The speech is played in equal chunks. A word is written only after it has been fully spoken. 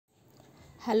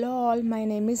Hello all, my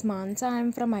name is Mansa. I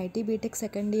am from IT BTech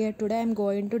second year. Today I am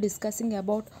going to discussing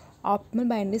about optimal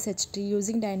binary search tree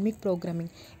using dynamic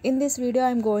programming. In this video I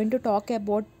am going to talk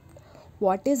about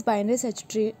what is binary search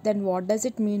tree, then what does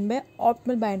it mean by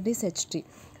optimal binary search tree.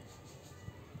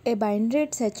 A binary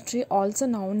search tree, also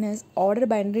known as order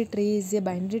binary tree, is a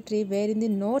binary tree wherein the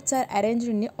nodes are arranged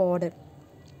in a order.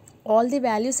 All the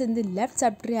values in the left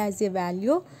subtree has a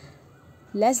value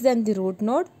less than the root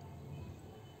node.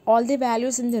 All the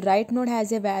values in the right node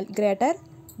has a greater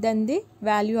than the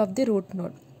value of the root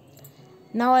node.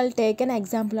 Now I'll take an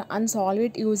example and solve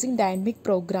it using dynamic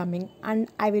programming, and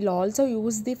I will also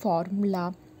use the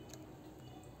formula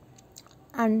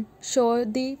and show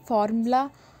the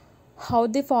formula, how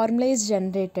the formula is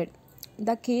generated.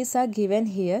 The keys are given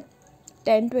here: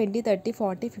 10, 20, 30,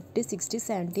 40, 50, 60,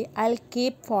 70. I'll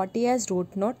keep 40 as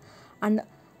root node and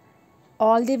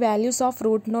all the values of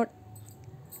root node,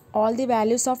 all the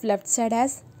values of left side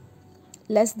has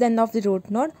less than of the root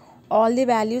node, all the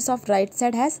values of right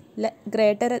side has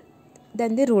greater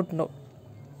than the root node.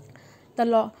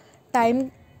 The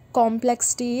time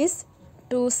complexity is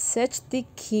to search the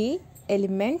key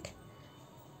element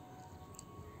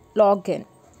log n.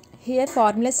 Here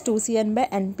formula is 2cn by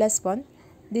n plus 1.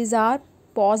 These are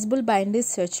possible binary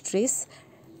search trees.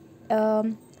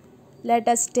 Let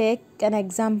us take an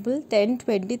example. 10,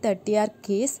 20, 30 are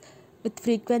keys with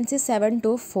frequency 7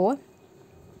 to 4.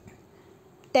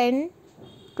 10,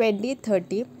 20,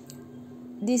 30.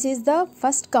 This is the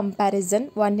first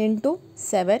comparison, 1 into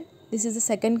 7. This is the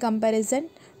second comparison,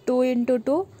 2 into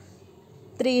 2,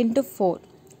 3 into 4.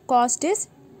 Cost is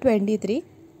 23.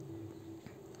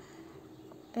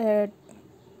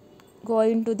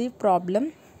 Going to the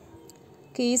problem.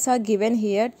 Keys are given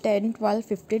here: 10, 12,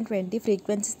 15, 20,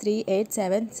 frequencies 3, 8,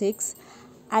 7, 6.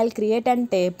 I'll create an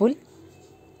table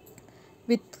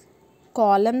with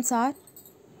columns are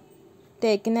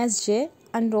taken as j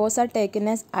and rows are taken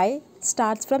as I.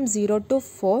 Starts from 0 to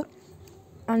 4,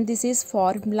 and this is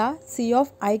formula: c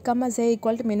of I comma j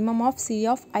equal to minimum of c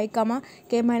of I comma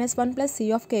k minus 1 plus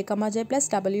c of k comma j plus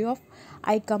w of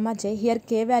I comma j. Here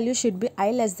k value should be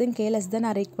I less than k less than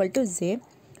or equal to j.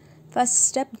 First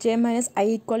step, j minus I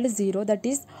equal to 0, that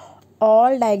is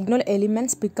all diagonal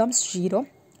elements becomes 0.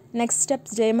 Next step,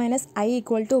 j minus I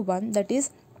equal to 1, that is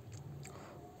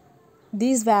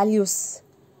these values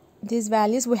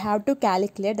we have to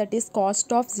calculate, that is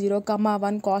cost of 0 comma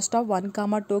 1, cost of 1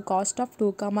 comma 2, cost of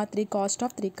 2 comma 3, cost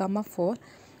of 3 comma 4.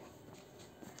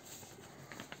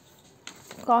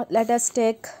 Let us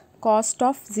take cost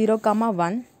of 0 comma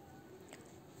 1,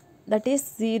 that is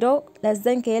 0 less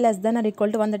than k less than or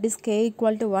equal to 1, that is k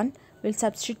equal to 1. We'll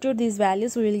substitute these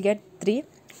values, we will get 3.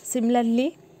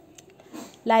 Similarly,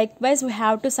 likewise we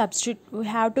have to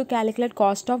calculate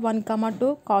cost of 1 comma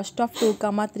 2, cost of 2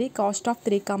 comma 3, cost of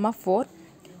 3 comma 4.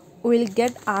 We will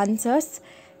get answers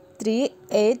 3,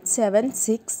 8, 7,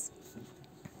 6.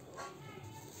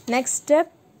 Next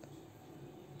step,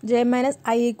 j minus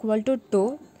I equal to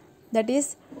 2, that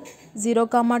is 0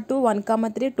 comma 2, 1 comma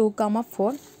 3, 2 comma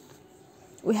 4.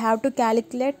 We have to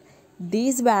calculate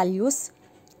these values,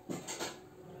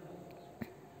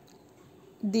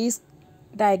 these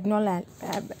diagonal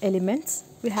elements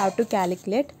we have to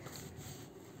calculate.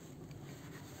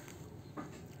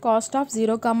 Cost of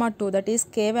 0 comma 2, that is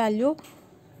k value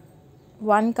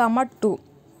 1 comma 2.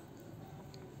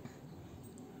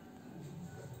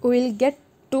 We will get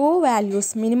two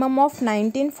values, minimum of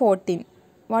 19, 14.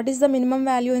 What is the minimum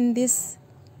value in this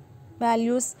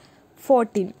values?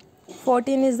 14.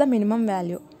 14 is the minimum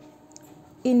value.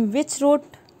 In which root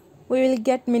we will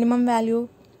get minimum value?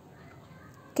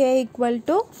 K equal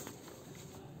to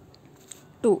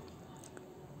 2.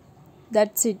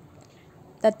 That's it.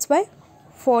 That's why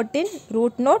 14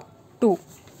 root node 2.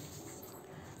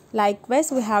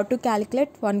 Likewise we have to calculate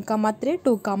 1 comma 3,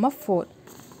 2 comma 4.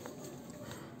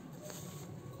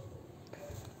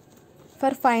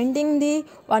 For finding the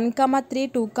 1 comma 3,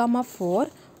 2 comma 4,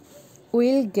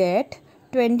 we will get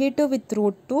 22 with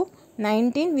root 2,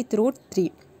 19 with root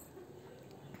 3.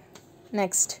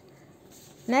 Next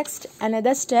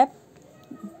another step,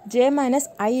 j minus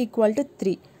I equal to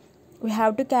 3. We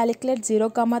have to calculate 0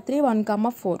 comma 3, 1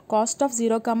 comma 4. Cost of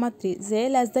 0 comma 3, j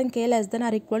less than k less than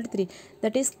or equal to 3,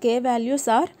 that is k values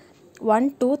are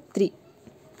 1, 2, 3.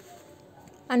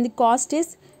 And the cost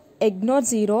is ignore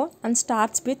 0 and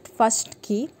starts with first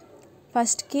key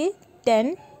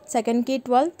 10, second key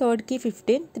 12, third key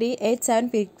 15, 3, 8, 7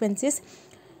 frequencies.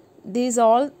 These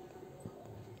all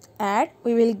add,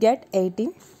 we will get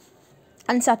 18,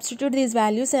 and substitute these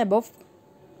values above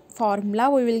formula.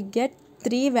 We will get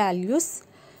 3 values,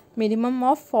 minimum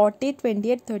of 40,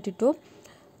 28, 32.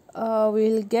 we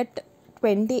will get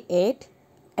 28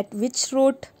 at which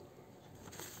root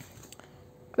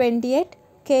 28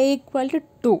 k equal to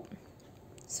 2.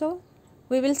 So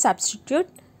we will substitute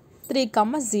 3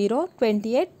 comma 0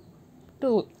 28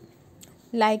 2.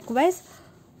 Likewise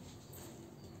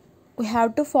we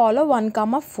have to follow 1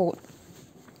 comma 4.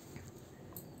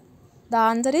 The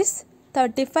answer is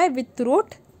 35 with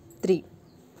root 3.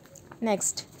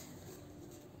 Next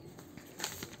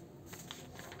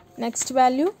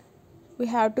value we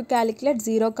have to calculate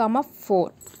 0 comma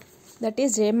 4, that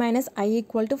is j minus I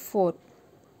equal to 4.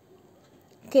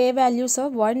 K values are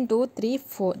 1 2 3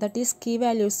 4, that is key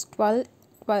values 12,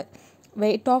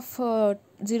 weight of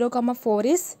 0 comma 4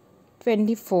 is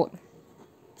 24.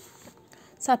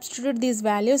 Substitute these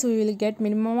values, we will get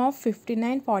minimum of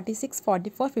 59 46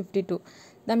 44 52.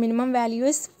 The minimum value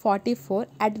is 44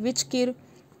 at which key?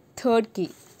 Third key.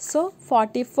 So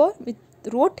 44 with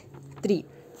root 3.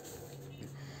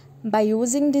 By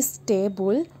using this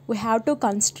table we have to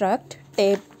construct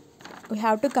a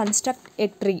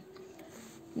tree.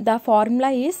 The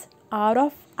formula is r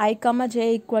of I comma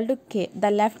j equal to k. The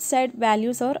left side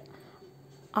values are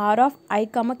r of I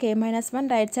comma k minus 1,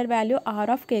 right side value r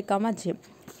of k comma j.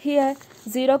 Here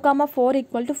 0 comma 4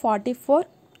 equal to 44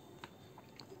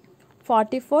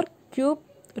 cube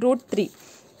root 3.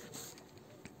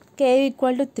 K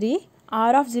equal to 3,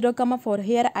 r of 0 comma 4,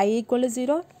 here I equal to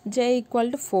 0, j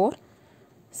equal to 4.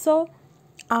 So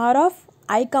r of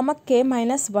I comma k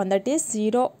minus 1, that is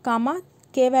 0 comma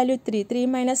k value 3, 3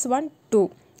 minus 1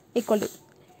 2 equal to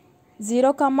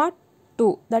 0 comma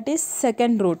 2, that is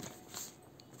second root,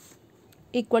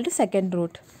 equal to second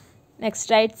root. Next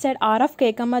right side r of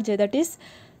k comma j, that is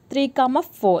 3 comma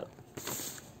 4,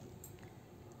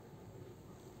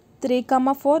 3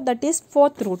 comma 4, that is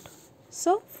fourth root,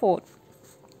 so 4.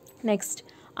 Next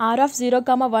r of 0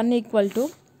 comma 1 equal to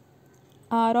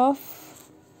r of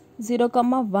 0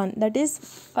 comma 1, that is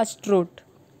first root,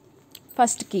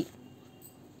 first key.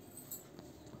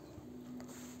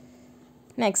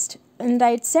 Next in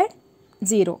right side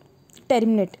 0,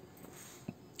 terminate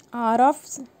r of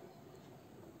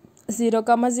 0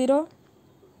 comma 0,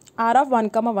 r of 1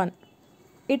 comma 1,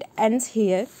 it ends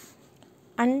here,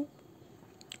 and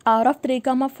r of 3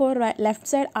 comma 4 right, left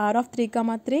side r of 3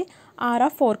 comma 3, r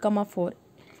of 4 comma 4,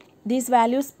 these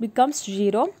values becomes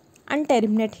 0 and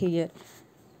terminate here.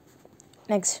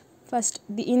 Next first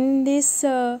in this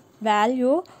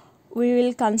value we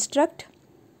will construct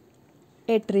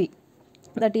a tree,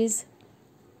 that is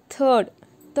third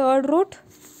root,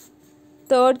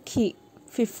 third key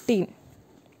 15,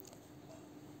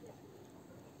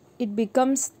 it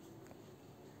becomes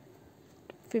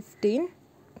 15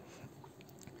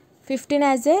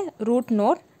 as a root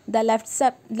node. The left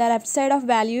side of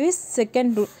value is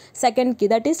second key,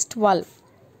 that is 12.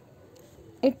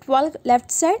 12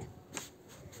 left side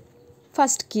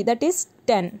first key, that is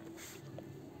 10.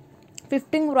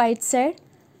 15 right side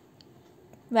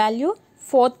value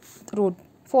fourth root,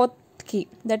 fourth key,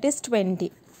 that is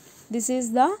 20. This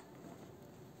is the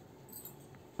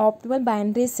optimal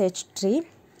binary search tree.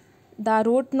 The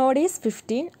root node is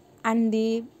 15 and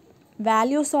the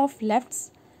values of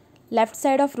left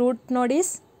side of root node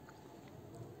is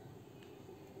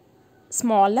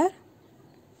smaller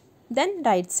than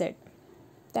right side.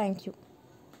 Thank you.